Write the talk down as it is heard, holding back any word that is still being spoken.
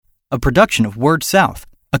a production of Word South,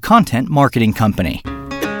 a content marketing company.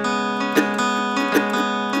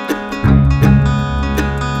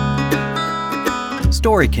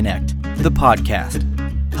 Story Connect, the podcast,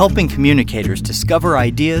 helping communicators discover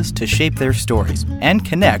ideas to shape their stories and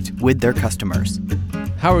connect with their customers.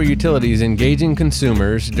 How are utilities engaging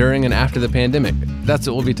consumers during and after the pandemic? That's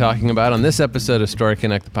what we'll be talking about on this episode of Story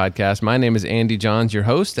Connect, the podcast. My name is Andy Johns, your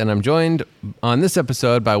host, and I'm joined on this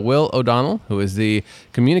episode by Will O'Donnell, who is the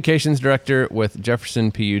Communications Director with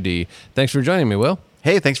Jefferson PUD. Thanks for joining me, Will.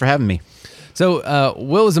 Hey, thanks for having me. So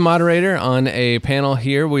Will is a moderator on a panel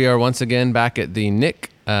here. We are once again back at the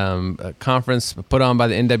NIC conference put on by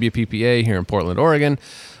the NWPPA here in Portland, Oregon.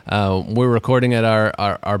 We're recording at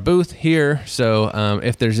our booth here, so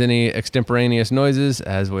if there's any extemporaneous noises,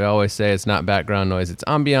 as we always say, it's not background noise, it's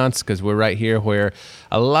ambiance, because we're right here where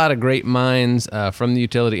a lot of great minds from the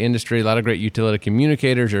utility industry, a lot of great utility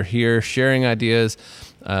communicators are here sharing ideas,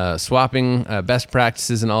 swapping best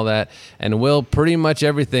practices and all that. And Will, pretty much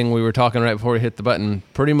everything, we were talking right before we hit the button,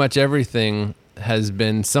 pretty much everything has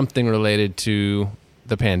been something related to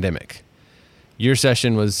the pandemic. Your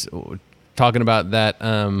session was talking about that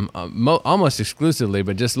almost exclusively,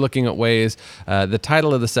 but just looking at ways. The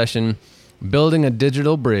title of the session, Building a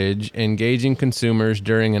Digital Bridge, Engaging Consumers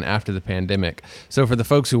During and After the Pandemic. So for the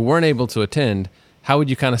folks who weren't able to attend, how would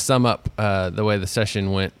you kind of sum up the way the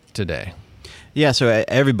session went today? Yeah, so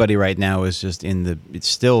everybody right now is just it's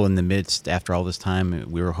still in the midst after all this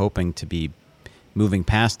time. We were hoping to be moving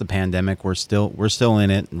past the pandemic. We're still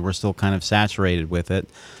in it, and we're still kind of saturated with it.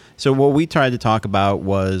 So what we tried to talk about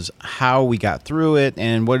was how we got through it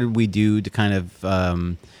and what did we do to kind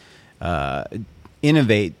of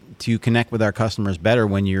innovate to connect with our customers better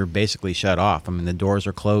when you're basically shut off. I mean, the doors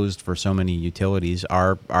are closed for so many utilities.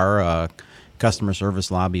 Our customer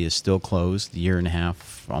service lobby is still closed a year and a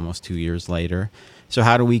half, almost 2 years later. So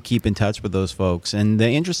how do we keep in touch with those folks? And the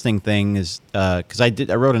interesting thing is, because I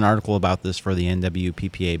wrote an article about this for the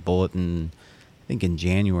NWPPA Bulletin, I think in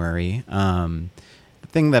January. The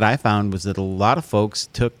thing that I found was that a lot of folks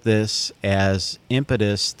took this as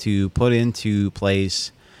impetus to put into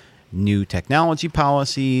place new technology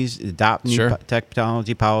policies, adopt new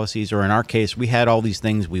technology policies, or in our case, we had all these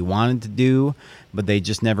things we wanted to do, but they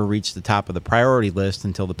just never reached the top of the priority list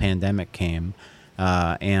until the pandemic came.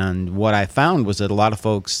 And what I found was that a lot of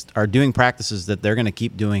folks are doing practices that they're going to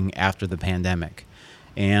keep doing after the pandemic.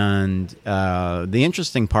 And the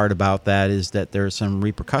interesting part about that is that there are some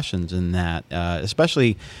repercussions in that,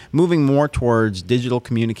 especially moving more towards digital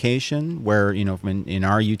communication, where, in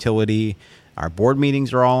our utility, our board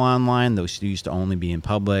meetings are all online. Those used to only be in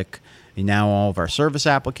public. And now all of our service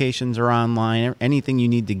applications are online. Anything you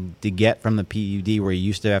need to get from the PUD, where you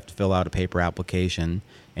used to have to fill out a paper application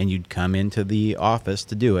and you'd come into the office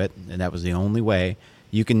to do it, and that was the only way,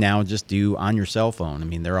 you can now just do on your cell phone. I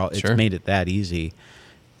mean, it's made it that easy.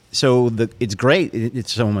 So it's great.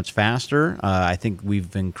 It's so much faster. I think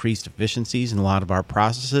we've increased efficiencies in a lot of our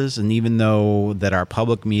processes, and even though that our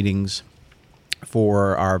public meetings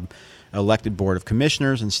for our elected board of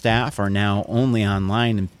commissioners and staff are now only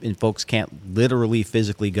online, and folks can't literally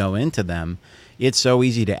physically go into them, it's so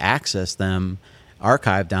easy to access them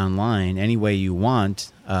archived online any way you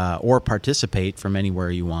want, or participate from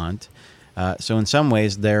anywhere you want. So in some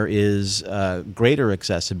ways, there is greater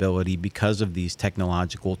accessibility because of these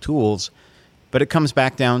technological tools, but it comes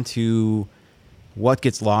back down to what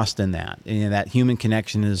gets lost in that. And that human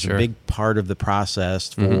connection is a big part of the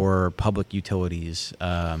process for public utilities,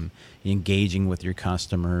 engaging with your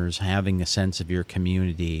customers, having a sense of your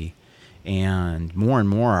community, and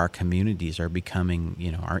more our communities are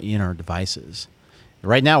becoming, are in our devices.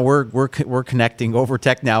 Right now, we're connecting over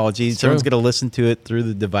technology. Someone's going to listen to it through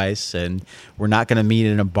the device, and we're not going to meet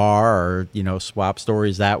in a bar or swap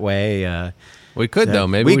stories that way. We could, though.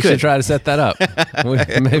 Maybe we should try to set that up.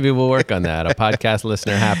 Maybe we'll work on that. A podcast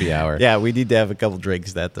listener happy hour. Yeah, we need to have a couple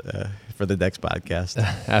drinks for the next podcast.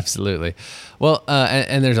 Absolutely. Well,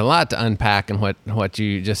 and there's a lot to unpack in what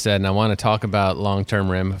you just said, and I want to talk about long-term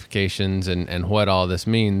ramifications and what all this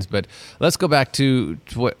means. But let's go back to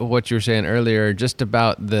what you were saying earlier, just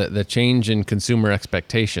about the change in consumer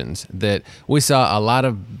expectations, that we saw a lot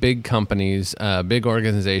of big companies, big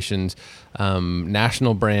organizations,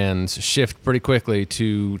 national brands shift pretty quickly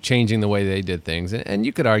to changing the way they did things. And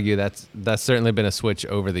you could argue that's certainly been a switch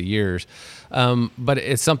over the years. But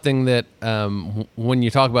it's something that when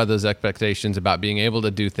you talk about those expectations about being able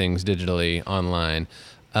to do things digitally online,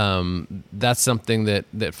 that's something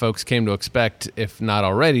that folks came to expect, if not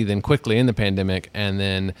already, then quickly in the pandemic. And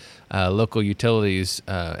then local utilities,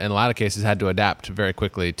 in a lot of cases, had to adapt very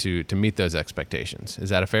quickly to meet those expectations. Is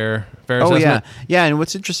that a fair assessment? Yeah. And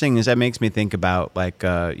what's interesting is that makes me think about like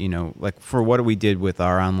for what we did with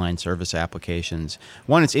our online service applications.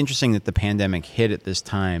 One, it's interesting that the pandemic hit at this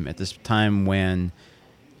time when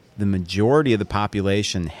the majority of the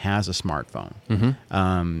population has a smartphone.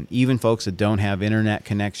 Mm-hmm. Even folks that don't have internet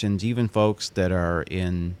connections, even folks that are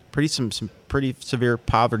in some pretty severe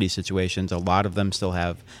poverty situations, a lot of them still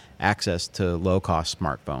have access to low-cost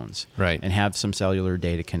smartphones, right, and have some cellular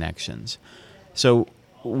data connections. So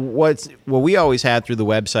what we always had through the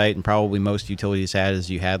website, and probably most utilities had,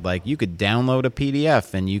 is you could download a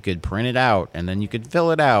PDF and you could print it out, and then you could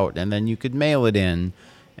fill it out, and then you could mail it in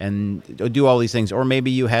and do all these things. Or maybe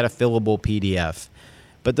you had a fillable PDF.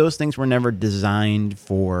 But those things were never designed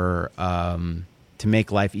to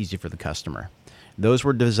make life easy for the customer. Those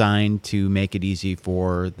were designed to make it easy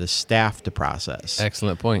for the staff to process.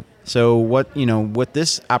 Excellent point. So what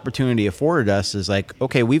this opportunity afforded us is like,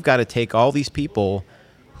 okay, we've got to take all these people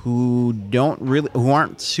who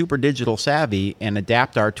aren't super digital savvy and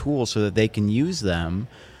adapt our tools so that they can use them.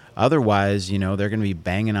 Otherwise, they're going to be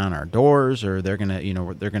banging on our doors, or they're going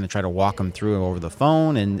to try to walk them through over the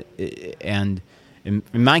phone. And in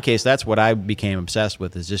my case, that's what I became obsessed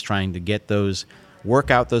with, is just trying to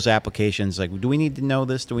work out those applications. Like, do we need to know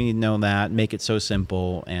this? Do we need to know that? Make it so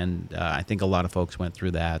simple. And I think a lot of folks went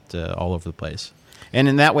through that all over the place. And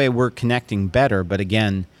in that way, we're connecting better. But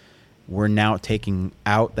again, we're now taking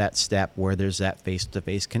out that step where there's that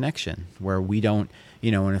face-to-face connection, where we don't,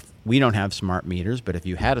 and if we don't have smart meters, but if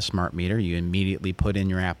you had a smart meter, you immediately put in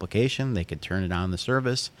your application, they could turn it on the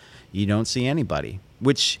service. You don't see anybody,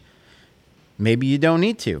 which maybe you don't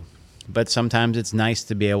need to. But sometimes it's nice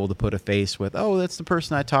to be able to put a face with, oh, that's the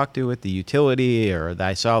person I talked to at the utility, or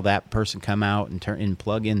I saw that person come out and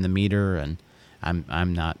plug in the meter. And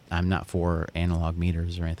I'm not for analog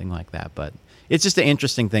meters or anything like that, but it's just an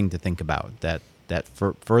interesting thing to think about, that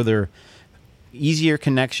for further easier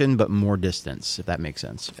connection, but more distance, if that makes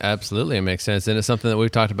sense. Absolutely, it makes sense. And it's something that we've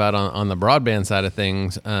talked about on the broadband side of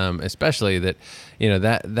things, especially that,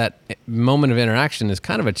 that moment of interaction is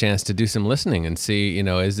kind of a chance to do some listening and see,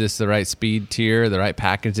 is this the right speed tier, the right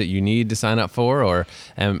package that you need to sign up for? Or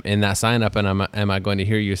in that sign up, and am I going to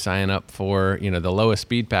hear you sign up for, the lowest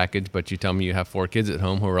speed package, but you tell me you have 4 kids at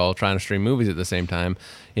home who are all trying to stream movies at the same time?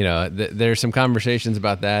 There's some conversations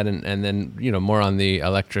about that, and then, more on the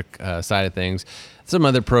electric side of things. Some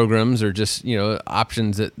other programs or just,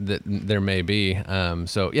 options that there may be.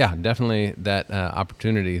 So yeah, definitely that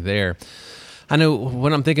opportunity there. I know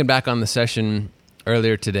when I'm thinking back on the session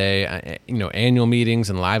earlier today, annual meetings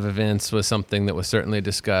and live events was something that was certainly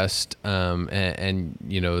discussed. And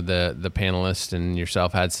the panelists and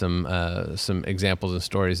yourself had some examples and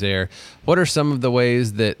stories there. What are some of the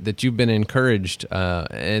ways that you've been encouraged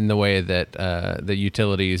in the way that the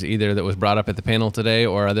utilities, either that was brought up at the panel today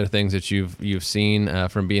or other things that you've seen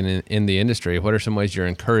from being in the industry? What are some ways you're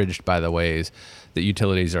encouraged by the ways that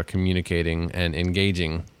utilities are communicating and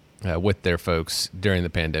engaging with their folks during the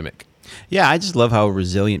pandemic? Yeah, I just love how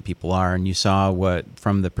resilient people are. And you saw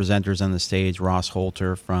from the presenters on the stage, Ross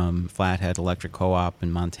Holter from Flathead Electric Co-op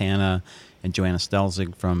in Montana and Joanna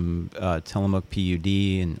Stelzig from Tillamook PUD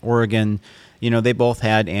in Oregon. They both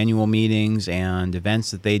had annual meetings and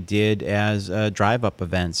events that they did as drive-up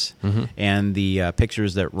events. Mm-hmm. And the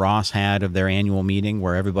pictures that Ross had of their annual meeting,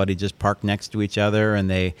 where everybody just parked next to each other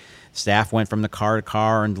and staff went from the car to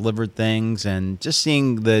car and delivered things, and just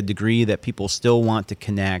seeing the degree that people still want to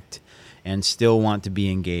connect and still want to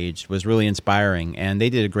be engaged was really inspiring. And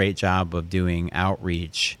they did a great job of doing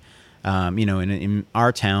outreach. In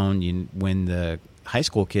our town, when the high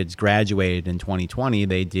school kids graduated in 2020,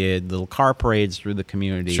 they did little car parades through the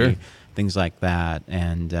community, sure, things like that.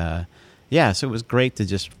 And so it was great to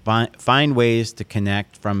just find ways to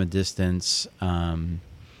connect from a distance, and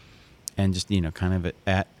just kind of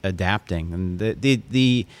adapting. And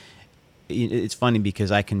it's funny because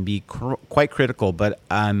I can be quite critical, but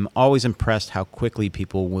I'm always impressed how quickly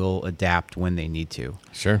people will adapt when they need to.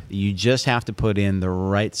 Sure. You just have to put in the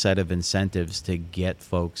right set of incentives to get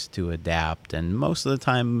folks to adapt. And most of the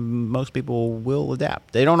time, most people will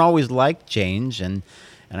adapt. They don't always like change, and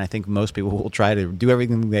I think most people will try to do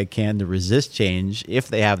everything they can to resist change if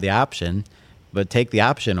they have the option, but take the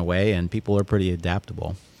option away, and people are pretty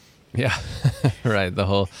adaptable. Yeah, right. The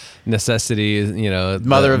whole necessity is,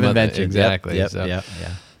 mother of invention. Exactly. Yep. So, Yeah.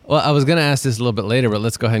 Well, I was going to ask this a little bit later, but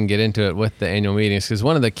let's go ahead and get into it with the annual meetings, because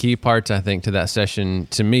one of the key parts, I think, to that session,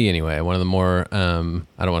 to me anyway, one of the more, I don't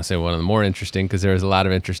want to say one of the more interesting, because there's a lot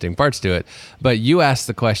of interesting parts to it, but you asked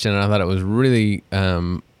the question, and I thought it was really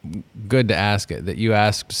good to ask it, that you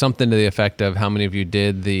asked something to the effect of how many of you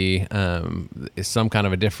did the some kind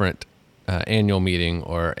of a different annual meeting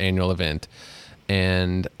or annual event,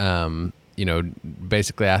 and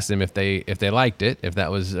basically asked them if they liked it, if that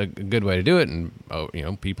was a good way to do it, and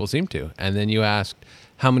people seem to. And then you asked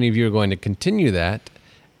how many of you are going to continue that,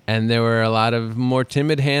 and there were a lot of more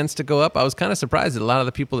timid hands to go up. I was kind of surprised at a lot of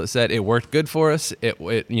the people that said it worked good for us. It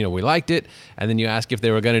we liked it. And then you ask if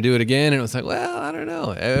they were going to do it again, and it was like, well, I don't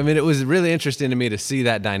know. I mean, it was really interesting to me to see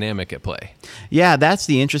that dynamic at play. Yeah, that's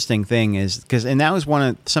the interesting thing and that was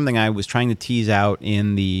something I was trying to tease out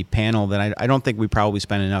in the panel that I don't think we probably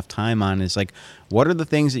spent enough time on, is like, what are the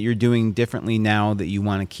things that you're doing differently now that you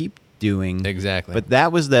want to keep doing? Exactly. But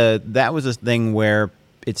that was a thing where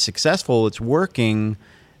it's successful, it's working,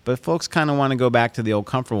 but folks kind of want to go back to the old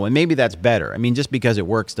comfortable, and maybe that's better. I mean, just because it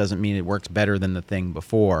works doesn't mean it works better than the thing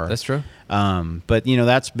before. That's true. But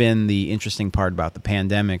that's been the interesting part about the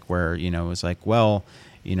pandemic, where it's like, well,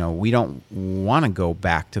 we don't want to go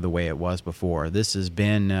back to the way it was before. This has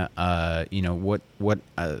been, one of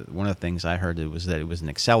the things I heard was that it was an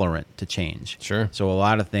accelerant to change. Sure. So a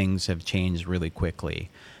lot of things have changed really quickly.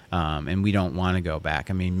 And we don't want to go back.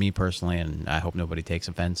 I mean, me personally, and I hope nobody takes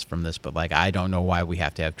offense from this, but I don't know why we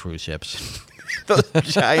have to have cruise ships. Those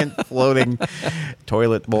giant floating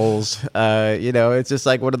toilet bowls. It's just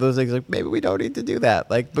like one of those things, like, maybe we don't need to do that.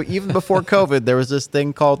 But even before COVID, there was this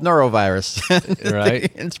thing called norovirus.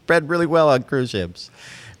 Right. And spread really well on cruise ships.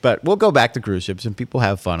 But we'll go back to cruise ships, and people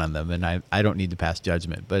have fun on them, and I don't need to pass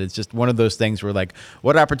judgment. But it's just one of those things where,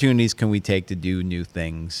 what opportunities can we take to do new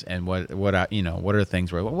things, and what are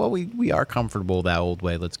things where, well, we are comfortable that old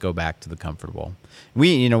way. Let's go back to the comfortable.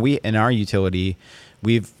 We in our utility,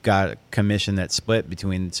 we've got a commission that's split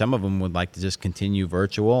between, some of them would like to just continue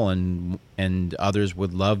virtual, and others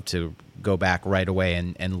would love to go back right away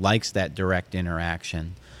and likes that direct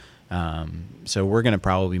interaction. So we're going to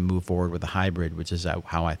probably move forward with a hybrid, which is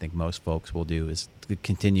how I think most folks will do, is to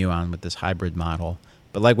continue on with this hybrid model.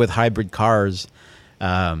 But like with hybrid cars,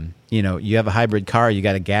 you have a hybrid car, you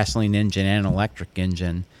got a gasoline engine and an electric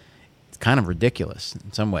engine. It's kind of ridiculous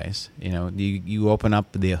in some ways. You open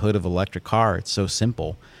up the hood of an electric car, it's so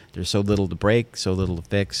simple. There's so little to break, so little to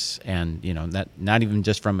fix, and not even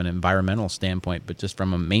just from an environmental standpoint, but just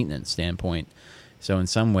from a maintenance standpoint. So in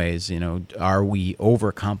some ways, are we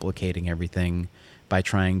overcomplicating everything by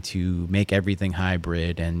trying to make everything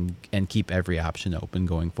hybrid and keep every option open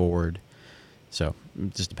going forward? So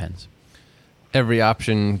it just depends. Every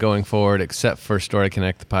option going forward, except for Story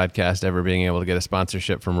Connect, the podcast, ever being able to get a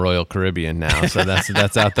sponsorship from Royal Caribbean now. So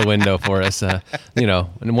that's out the window for us. And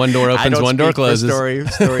one door opens, one door closes.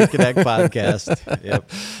 Story Connect podcast. Yep.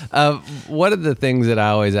 One of the things that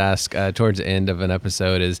I always ask towards the end of an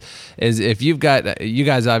episode is if you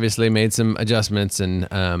guys obviously made some adjustments and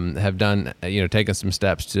have done, taken some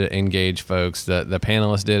steps to engage folks. The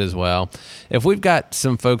panelists did as well. If we've got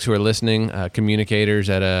some folks who are listening, communicators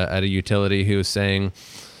at a utility who saying,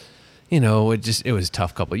 it was a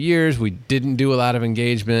tough couple of years. We didn't do a lot of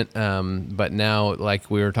engagement, but now,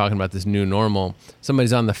 like we were talking about this new normal,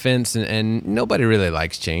 somebody's on the fence, and nobody really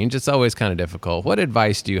likes change. It's always kind of difficult. What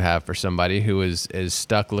advice do you have for somebody who is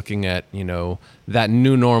stuck looking at that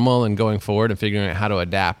new normal and going forward and figuring out how to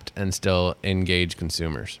adapt and still engage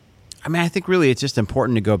consumers? I mean, I think really it's just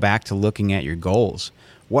important to go back to looking at your goals.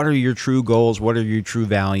 What are your true goals? What are your true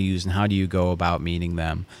values, and how do you go about meeting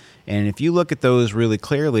them? And if you look at those really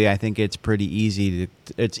clearly, I think it's pretty easy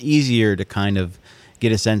it's easier to kind of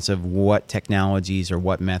get a sense of what technologies or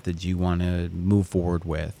what methods you want to move forward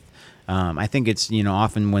with. I think it's,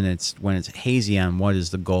 often when it's hazy on what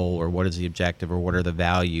is the goal or what is the objective or what are the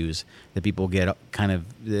values, that people get kind of,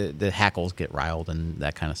 the hackles get riled in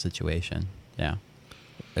that kind of situation. Yeah.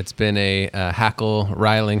 It's been a hackle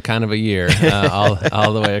riling kind of a year all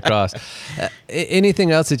the way across.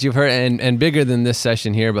 Anything else that you've heard, and bigger than this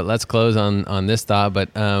session here, but let's close on this thought. But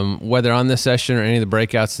whether on this session or any of the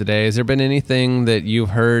breakouts today, has there been anything that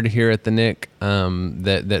you've heard here at the NIC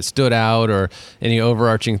that stood out, or any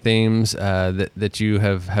overarching themes that you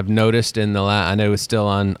have noticed in the I know it's still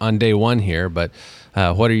on day one here, but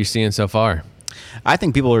what are you seeing so far? I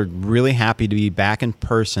think people are really happy to be back in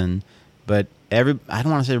person, but I don't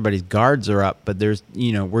want to say everybody's guards are up, but there's,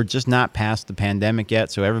 we're just not past the pandemic yet,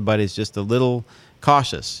 so everybody's just a little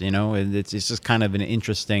cautious, and it's just kind of an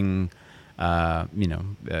interesting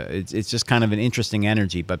It's just kind of an interesting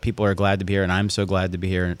energy, but people are glad to be here, and I'm so glad to be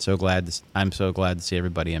here, and I'm so glad to see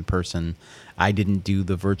everybody in person. I didn't do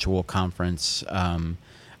the virtual conference.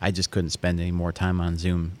 I just couldn't spend any more time on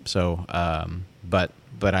Zoom. So, but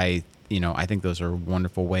I think those are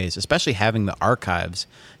wonderful ways, especially having the archives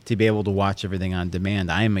to be able to watch everything on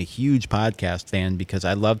demand. I am a huge podcast fan because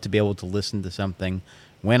I love to be able to listen to something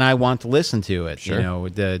when I want to listen to it. Sure.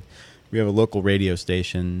 We have a local radio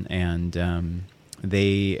station, and I'm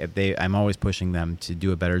always pushing them to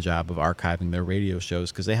do a better job of archiving their radio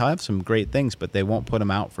shows because they have some great things, but they won't put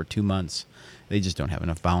them out for 2 months. They just don't have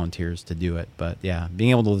enough volunteers to do it. But yeah, being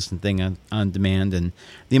able to listen to things on demand and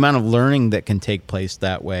the amount of learning that can take place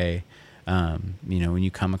that way. When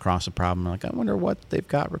you come across a problem, like, I wonder what they've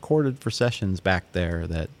got recorded for sessions back there,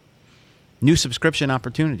 that new subscription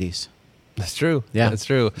opportunities. That's true. Yeah. That's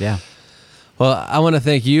true. Yeah. Well, I want to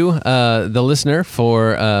thank you, the listener,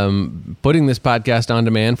 for putting this podcast on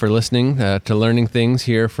demand, for listening to learning things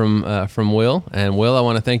here from Will. And Will, I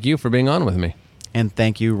want to thank you for being on with me. And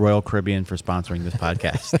thank you, Royal Caribbean, for sponsoring this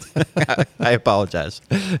podcast. I apologize.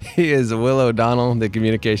 He is Will O'Donnell, the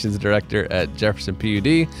Communications Director at Jefferson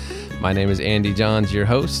PUD. My name is Andy Johns, your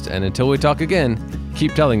host. And until we talk again,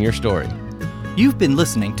 keep telling your story. You've been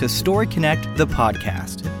listening to Story Connect, the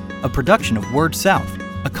podcast, a production of Word South,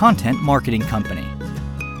 a content marketing company.